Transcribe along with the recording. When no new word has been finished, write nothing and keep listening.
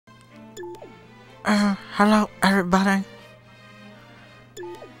Hello everybody.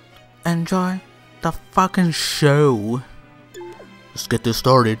 Enjoy the fucking show. Let's get this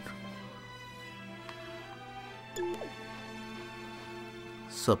started.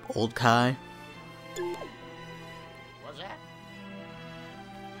 Sup, old Kai? What's that?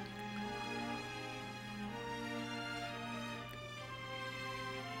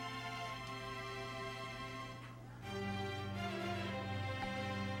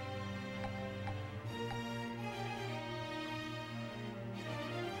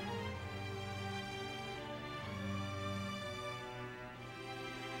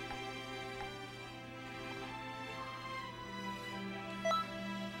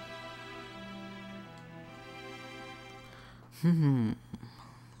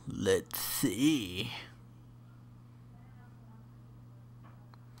 Let's see.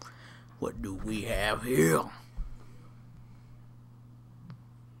 What do we have here?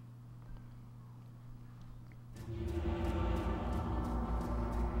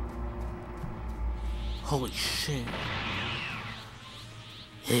 Holy shit.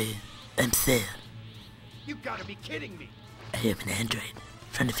 Hey, I'm Seth. You gotta be kidding me! I am an android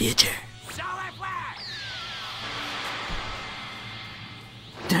from the future. Solid flash!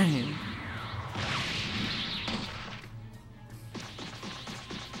 Damn.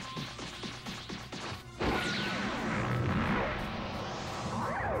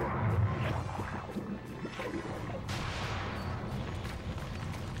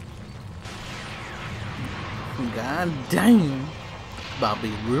 God damn. About to be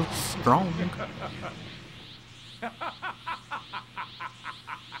real strong.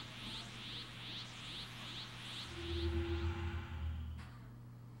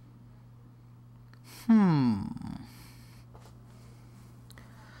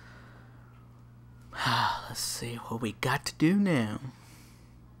 Let's see what we got to do now.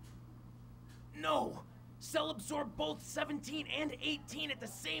 No! Cell absorbed both 17 and 18 at the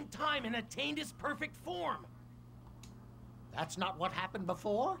same time and attained his perfect form! That's not what happened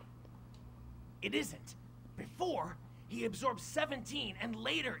before? It isn't. Before, he absorbed 17 and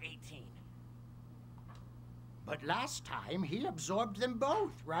later 18. But last time, he absorbed them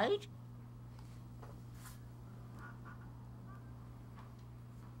both, right?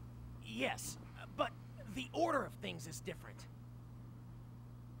 Yes, but the order of things is different.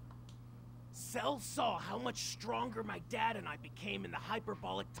 Cell saw how much stronger my dad and I became in the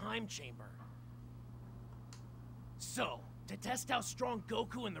hyperbolic time chamber. So, to test how strong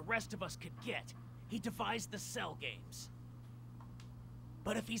Goku and the rest of us could get, he devised the Cell games.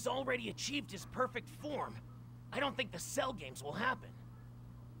 But if he's already achieved his perfect form, I don't think the Cell games will happen.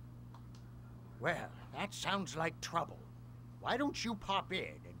 Well, that sounds like trouble. Why don't you pop in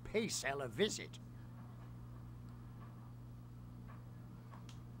and pay Cell a visit?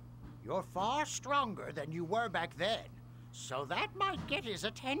 You're far stronger than you were back then, so that might get his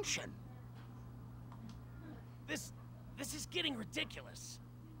attention. This is getting ridiculous.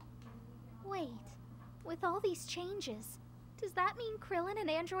 Wait, with all these changes, does that mean Krillin and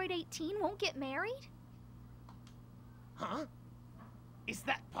Android 18 won't get married? Huh? Is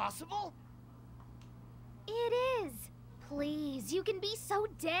that possible? It is! Please, you can be so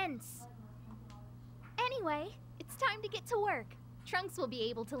dense! Anyway, it's time to get to work. Trunks will be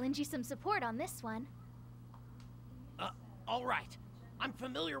able to lend you some support on this one. Alright. I'm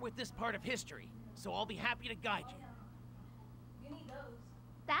familiar with this part of history, so I'll be happy to guide you.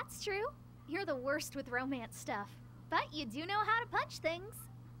 That's true. You're the worst with romance stuff. But you do know how to punch things.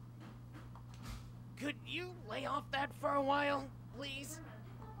 Could you lay off that for a while, please?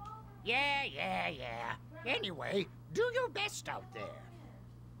 Yeah. Anyway, do your best out there.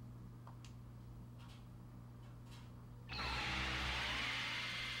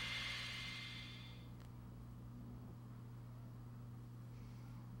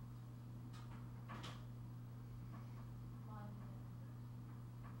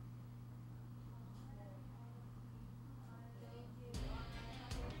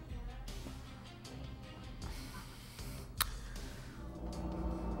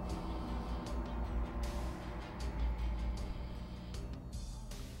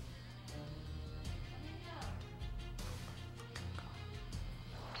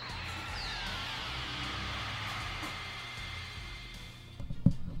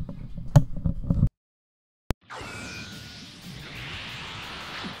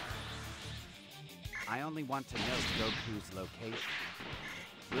 I only want to know Goku's location.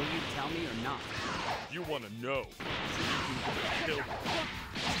 Will you tell me or not? You want to know, so you can kill him.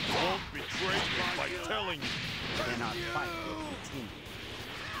 Won't betray you by telling you. Then our fight will continue.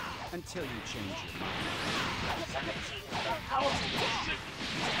 Until you change your mind. 17 is more powerful than it should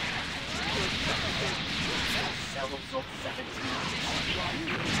be. absorbed 17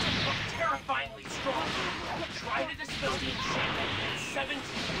 look terrifyingly strong. Try to dispel the enchantment and 17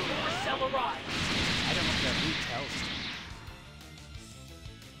 before Cell arrives. I don't care who tells me.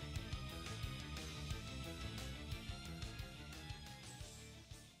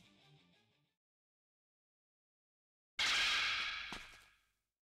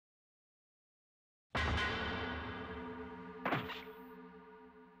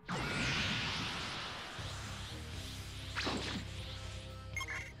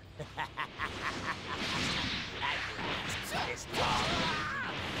 This tall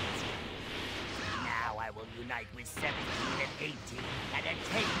now I will unite with 17 and 18 and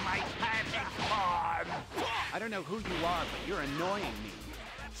attain my perfect form. I don't know who you are, but you're annoying me.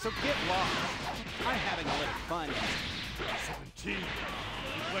 So get lost. I'm having a little fun. 17. He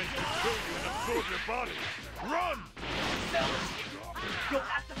plans to kill you and absorb your body. Run! Cell is here. You'll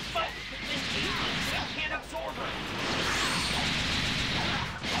have to fight within 18 so you can't absorb her.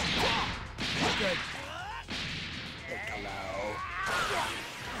 Good. Piccolo.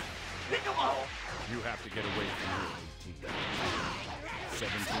 Piccolo! You have to get away from her, 18.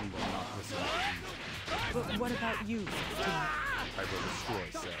 17 will not listen to you. But what about you, 16? I will destroy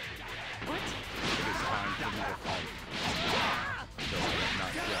Cell. What? It is time for me to fight. Though I have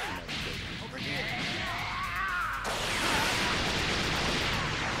not yet met Goku. Over here!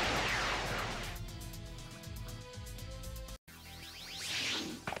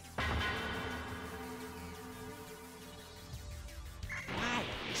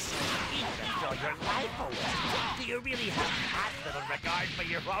 Your life away. Do you really have that little regard for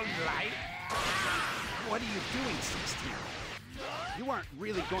your own life? What are you doing, 16? You aren't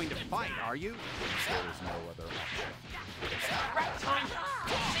really going to fight, are you? There is no other option. Right time.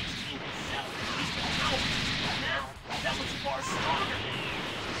 16 and Cell released the power. Now, Cell is far stronger.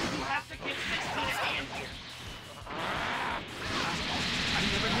 You have to give 16 a hand here. I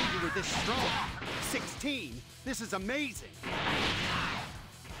never knew you were this strong. 16? This is amazing.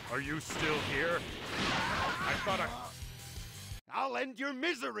 Are you still here? I thought I'll end your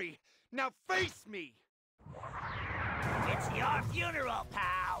misery. Now face me. It's your funeral,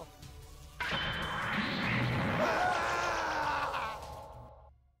 pal.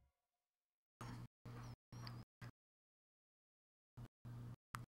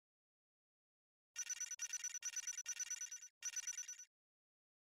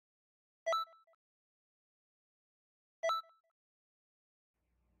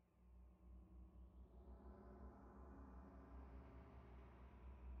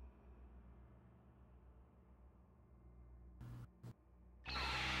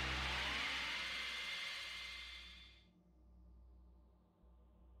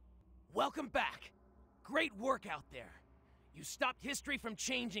 Welcome back. Great work out there. You stopped history from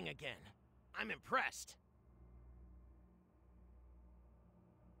changing again. I'm impressed.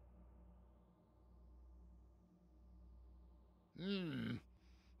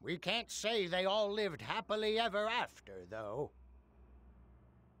 We can't say they all lived happily ever after, though.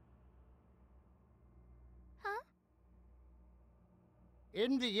 Huh?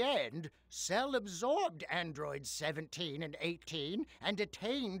 In the end, Cell absorbed androids 17 and 18 and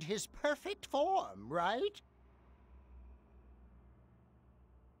attained his perfect form, right?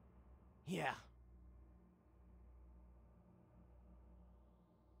 Yeah.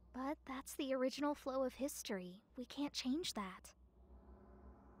 But that's the original flow of history. We can't change that.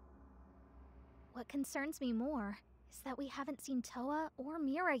 What concerns me more is that we haven't seen Toa or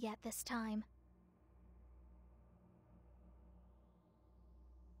Mira yet this time.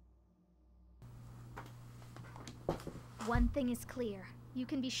 One thing is clear. You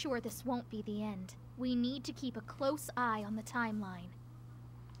can be sure this won't be the end. We need to keep a close eye on the timeline.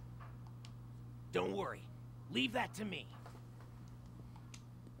 Don't worry. Leave that to me.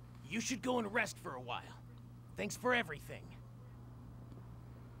 You should go and rest for a while. Thanks for everything.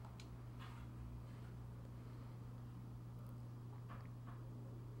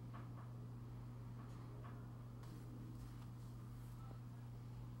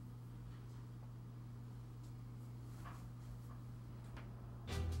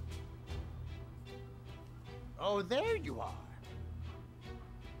 Oh, there you are.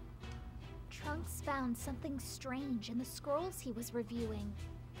 Trunks found something strange in the scrolls he was reviewing.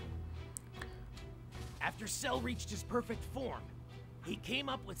 After Cell reached his perfect form, he came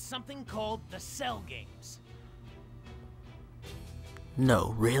up with something called the Cell Games.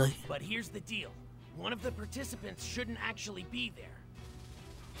 No, really? But here's the deal. One of the participants shouldn't actually be there.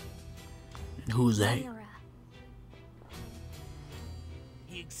 Who's that? Mira.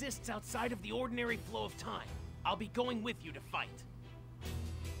 He exists outside of the ordinary flow of time. I'll be going with you to fight.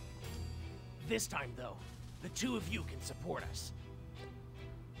 This time, though, The two of you can support us.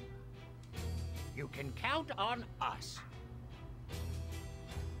 You can count on us.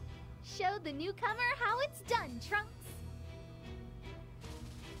 Show the newcomer how it's done, Trunks.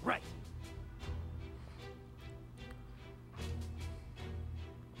 Right.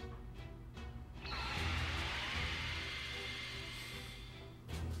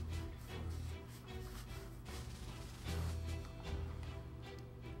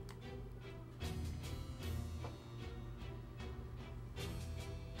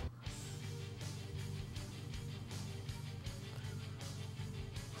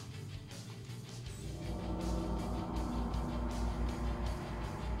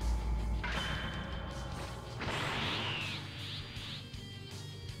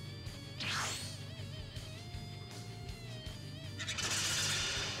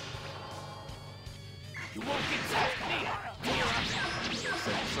 You won't get past me,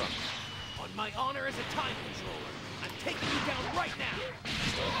 on my honor as a time controller. I'm taking you down right now. I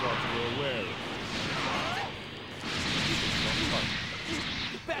thought you were aware of it.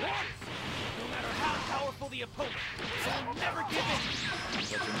 You better. No matter how powerful the opponent, I'll never give in.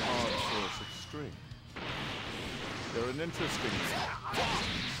 Such an odd source of strength. They're an interesting...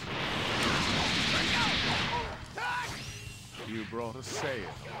 You brought a sail.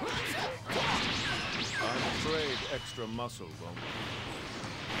 I'm afraid extra muscle won't.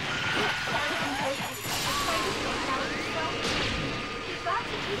 You've got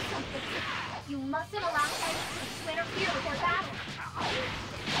to do something. You mustn't allow enemies to interfere with their battle.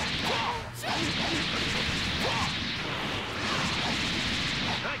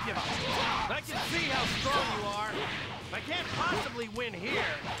 I give up. I can see how strong you are. I can't possibly win here.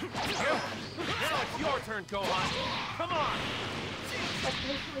 Now it's your turn, Gohan. Come on. But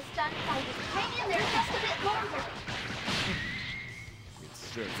Goku is stunned by this. Hang in there just a bit longer. It's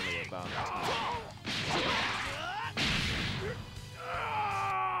certainly about time.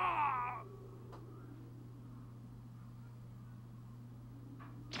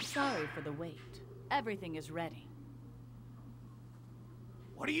 Sorry for the wait. Everything is ready.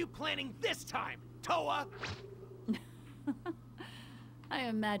 What are you planning this time, Toa? I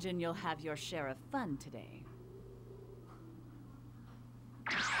imagine you'll have your share of fun today.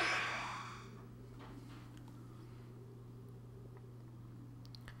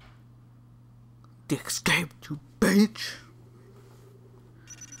 The escape, you bitch!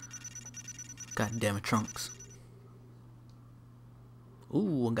 God damn it, Trunks.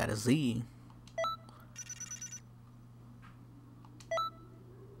 Ooh, I got a Z.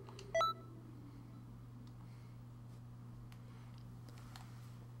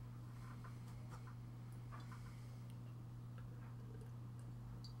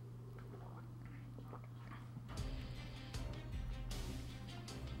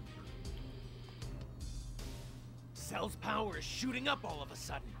 Cell's power is shooting up all of a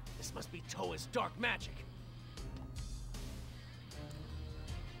sudden. This must be Toa's dark magic.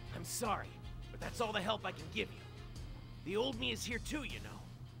 I'm sorry, but that's all the help I can give you. The old me is here too, you know.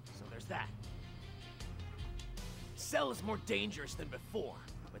 So there's that. Cell is more dangerous than before,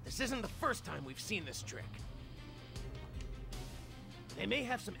 but this isn't the first time we've seen this trick. They may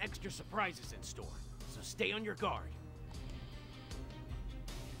have some extra surprises in store, so stay on your guard.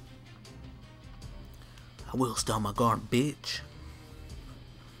 I will stay on my guard, bitch.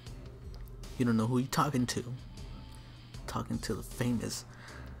 You don't know who you're talking to. Talking to the famous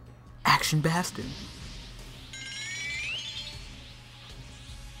Action Bastard.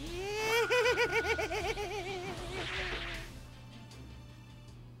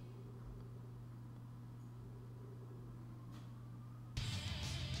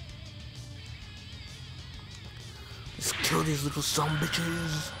 Let's kill these little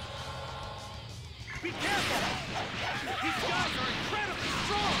bitches. Be careful! These guys are incredibly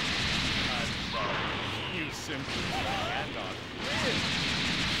strong! I'm sorry. You simply cannot win.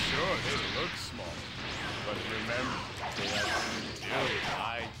 Sure, they look small. But remember, they have still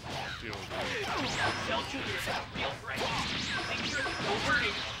I still Cell Jr.'s have a real threat. Make sure that no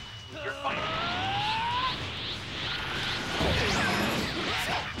hurting. You're fine.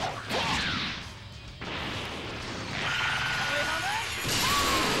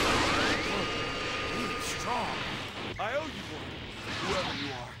 I owe you one, whoever you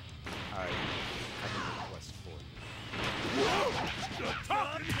are. I have a request for you. Whoa!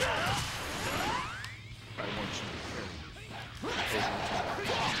 I want you to carry me over to...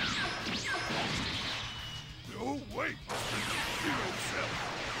 No, wait! You don't sell.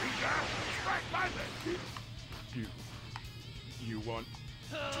 Read that. Strike my leg. You want...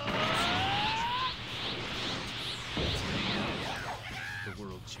 The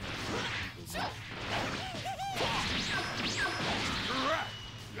world's chance to let people know.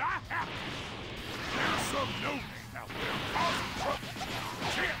 There's some no-name out there causing trouble.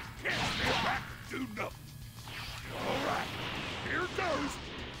 Champ can't stand back and do nothing. Alright, here goes.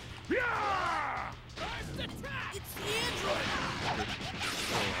 Yeah! It's the android!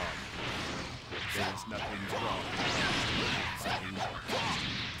 So hard. There's nothing wrong fighting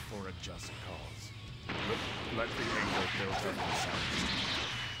for a just cause. Let the anger built up inside you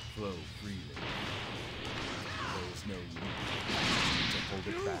flow freely. There's no need to hold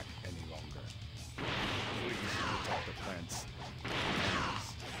it back any longer. Please protect the plants, animals,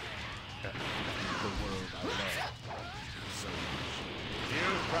 and the world I love so much.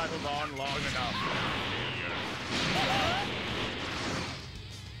 You've prattled on long enough, failure.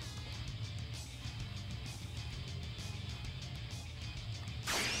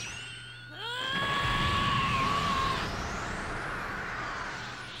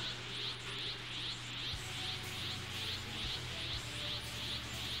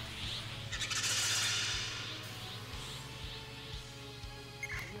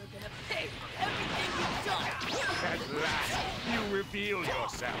 At last, you reveal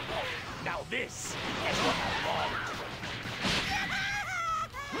yourself. Now this is what I want.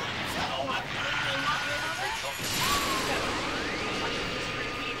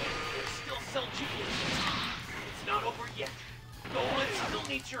 There's still cell duplicates. It's not over yet. Nolan still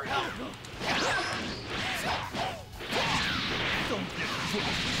needs your help. Don't get full of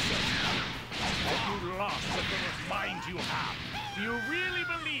yourself. Have you lost the little mind you have? Do you really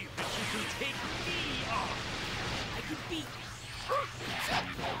believe that you can take me on? I could beat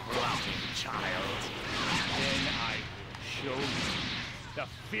Rotten child. Then I will show you the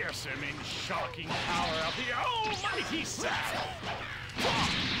fearsome and shocking power of the almighty Saga.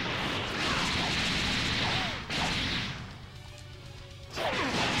 I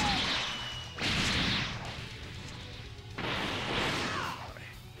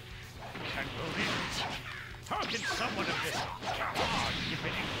can't believe it. How can someone of this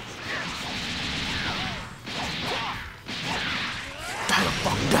God-given existence? Die the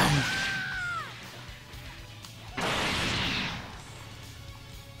fuck down.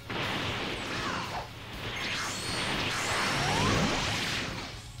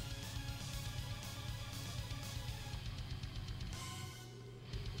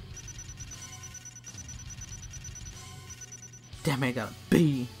 Damn, I got a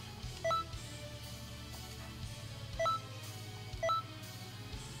B.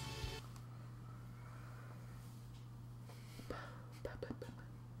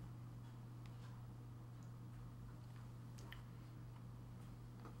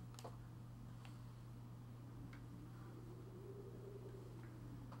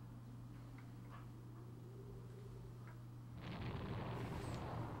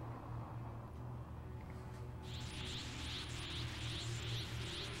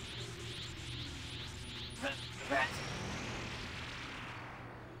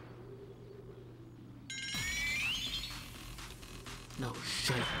 No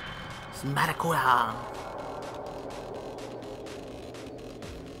shit. It's Maracuya.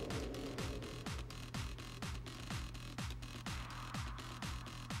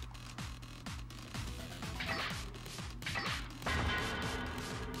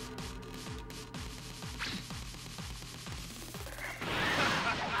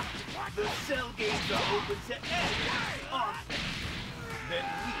 The cell games are open to everyone, aren't they? Then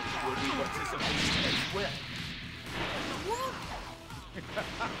we will be participating as well.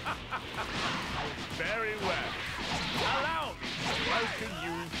 Very well. Allow me to welcome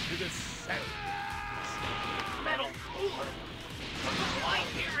you to the cell. Metal cooler. From the line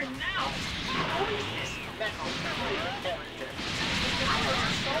here and now. Who is this metal cooler character? There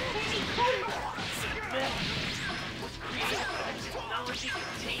are so many coolers. Metal was created by the technology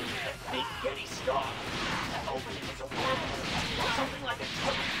contained in the big Yeti star. That opening was a wormhole, something like a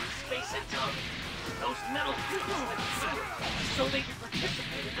tunnel through space and time. Those metal coolers went through, so they could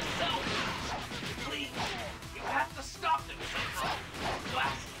participate in the cell games. Please, you have to stop them somehow.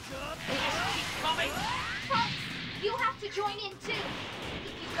 Glass, they just keep coming. Trunks, you have to join in too.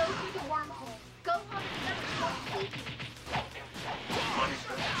 If you go through the wormhole, go on another small sleepy.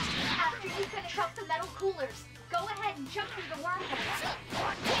 After you finish up the metal coolers, go ahead and jump through the wormhole.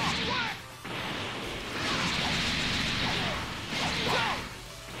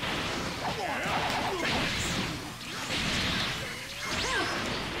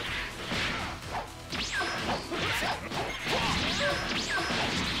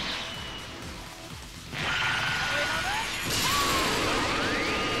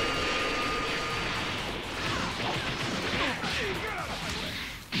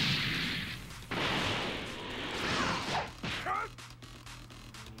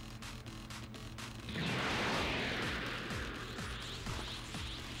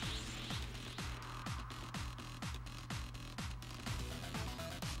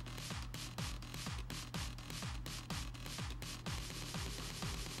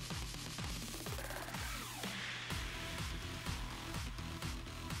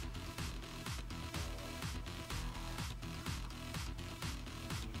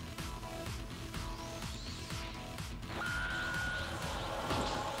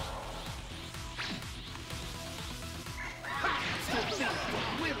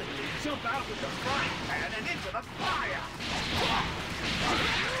 jump out with the frying pan and into the fire!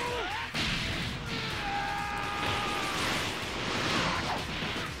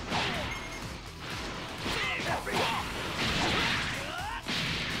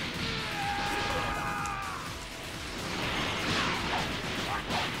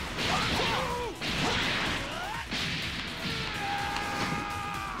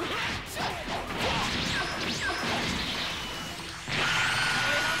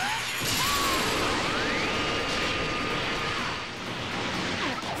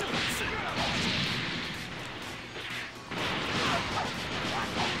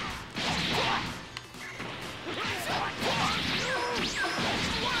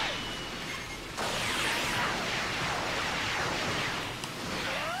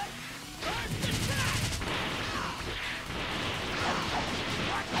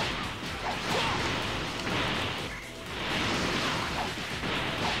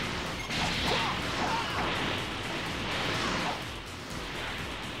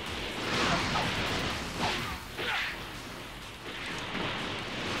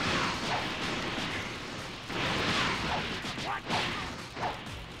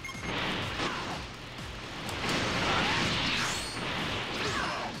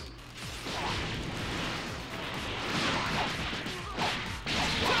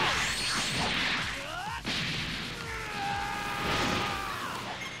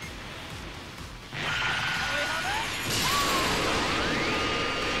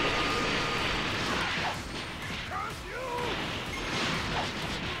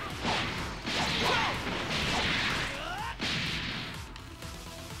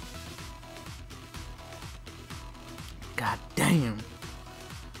 God damn.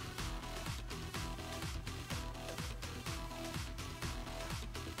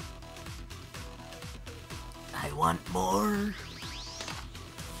 I want more.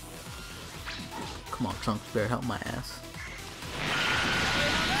 Come on, Trunks, better help my ass.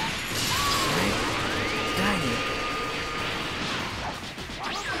 Dang it.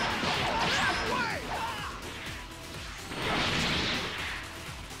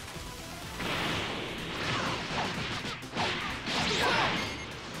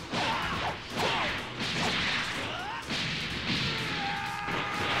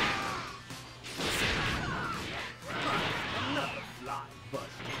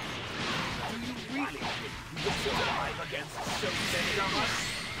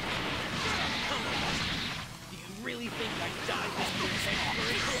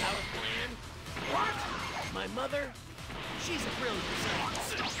 My mother, she's a brilliant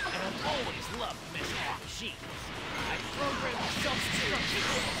scientist, and I've always loved messing with machines. I programmed the self-destruction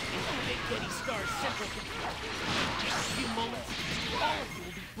into Big Daddy Star's central computer. In a few moments, all of you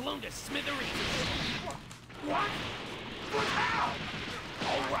will be blown to smithereens. What? But how?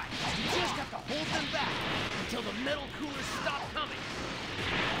 All right, you just have to hold them back until the metal coolers stop coming.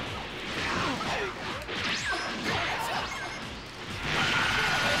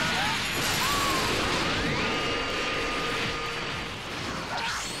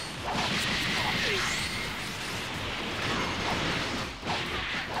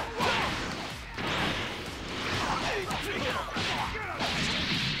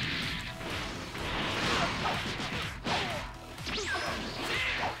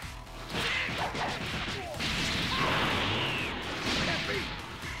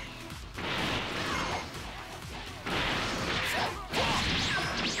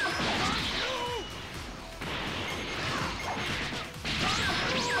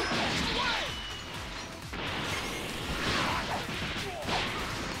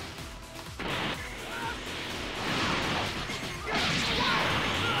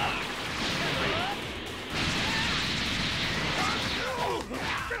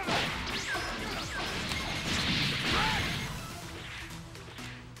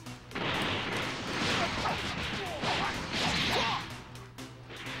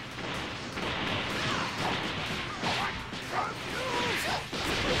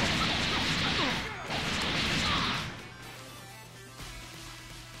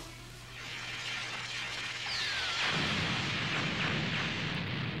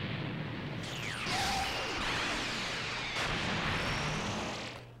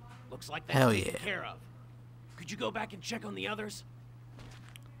 Looks like that's Hell taken yeah. care of. Could you go back and check on the others?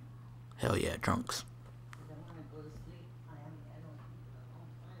 Hell yeah, Trunks.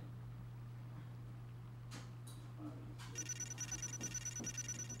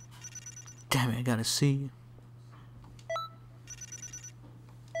 Damn it, I gotta see.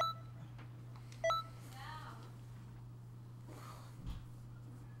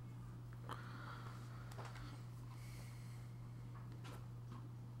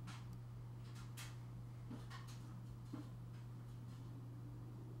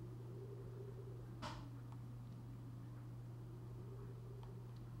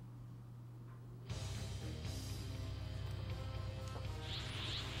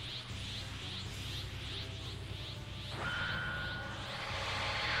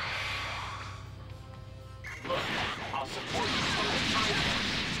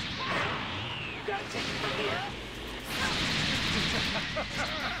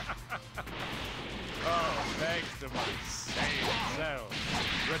 Oh, thanks to my sane self.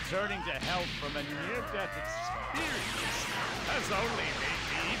 Returning to health from a near-death experience has only made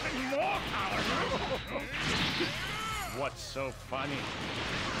me even more powerful. What's so funny?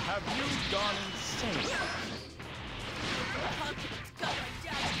 Have you gone insane?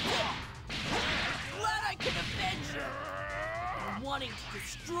 Glad I can avenge you! I'm wanting to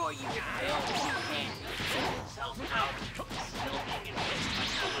destroy you with my own two hands. Self-out. Still being enriched by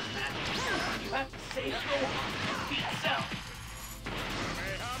Silver's magic. You have to save Gohan and defeat Cell.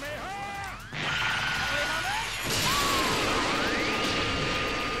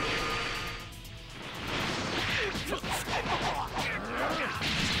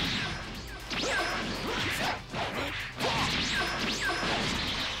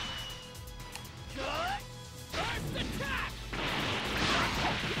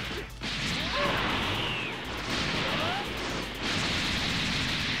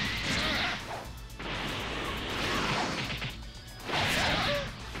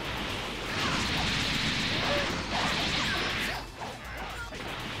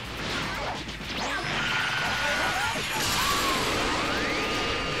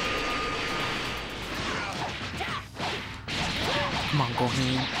 Come on,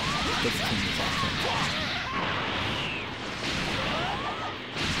 Gohan. This team is awesome.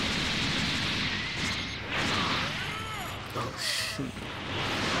 Oh, shoot.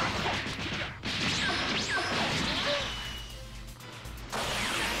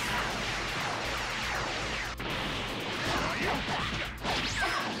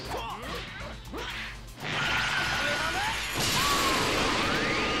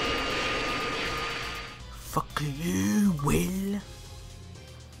 Fuck you, Will.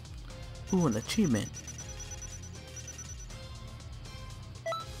 Ooh, an achievement.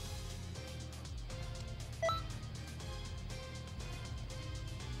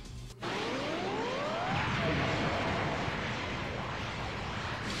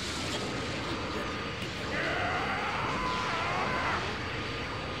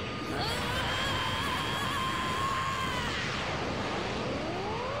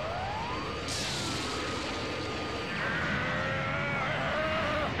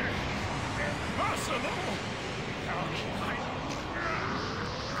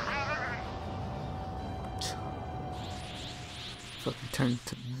 Fucking turn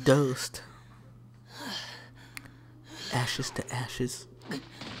to dust. Ashes to ashes.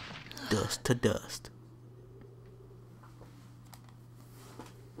 Dust to dust.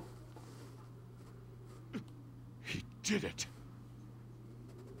 He did it.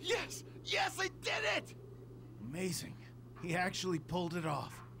 Yes! Yes, I did it! Amazing. He actually pulled it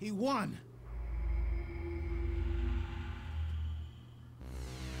off. He won.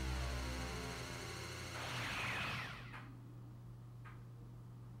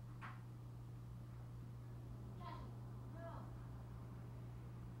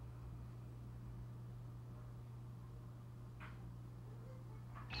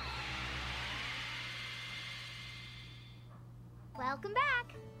 Welcome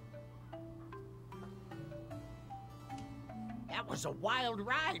back. That was a wild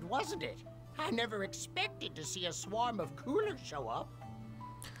ride, wasn't it? I never expected to see a swarm of coolers show up.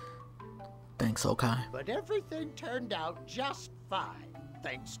 Thanks, Okai. But everything turned out just fine,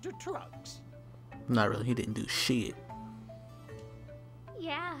 thanks to Trunks. Not really, he didn't do shit.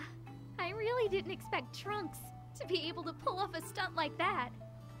 Yeah, I really didn't expect Trunks to be able to pull off a stunt like that.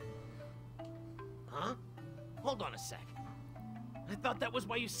 Huh? Hold on a sec. I thought that was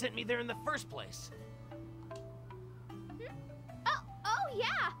why you sent me there in the first place. Oh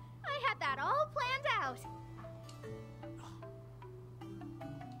yeah, I had that all planned out.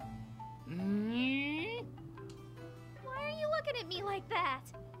 Why are you looking at me like that?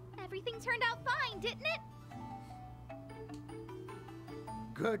 Everything turned out fine, didn't it?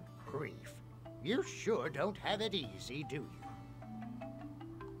 Good grief. You sure don't have it easy, do you?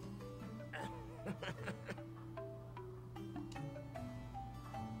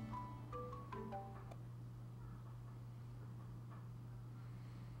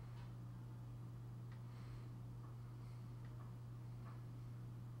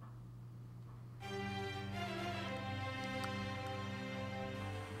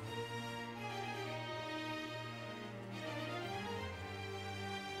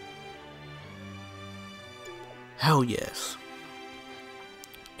 Hell yes.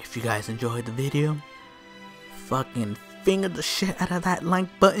 If you guys enjoyed the video, fucking finger the shit out of that like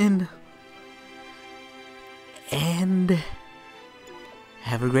button. And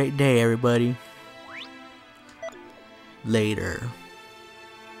have a great day, everybody. Later.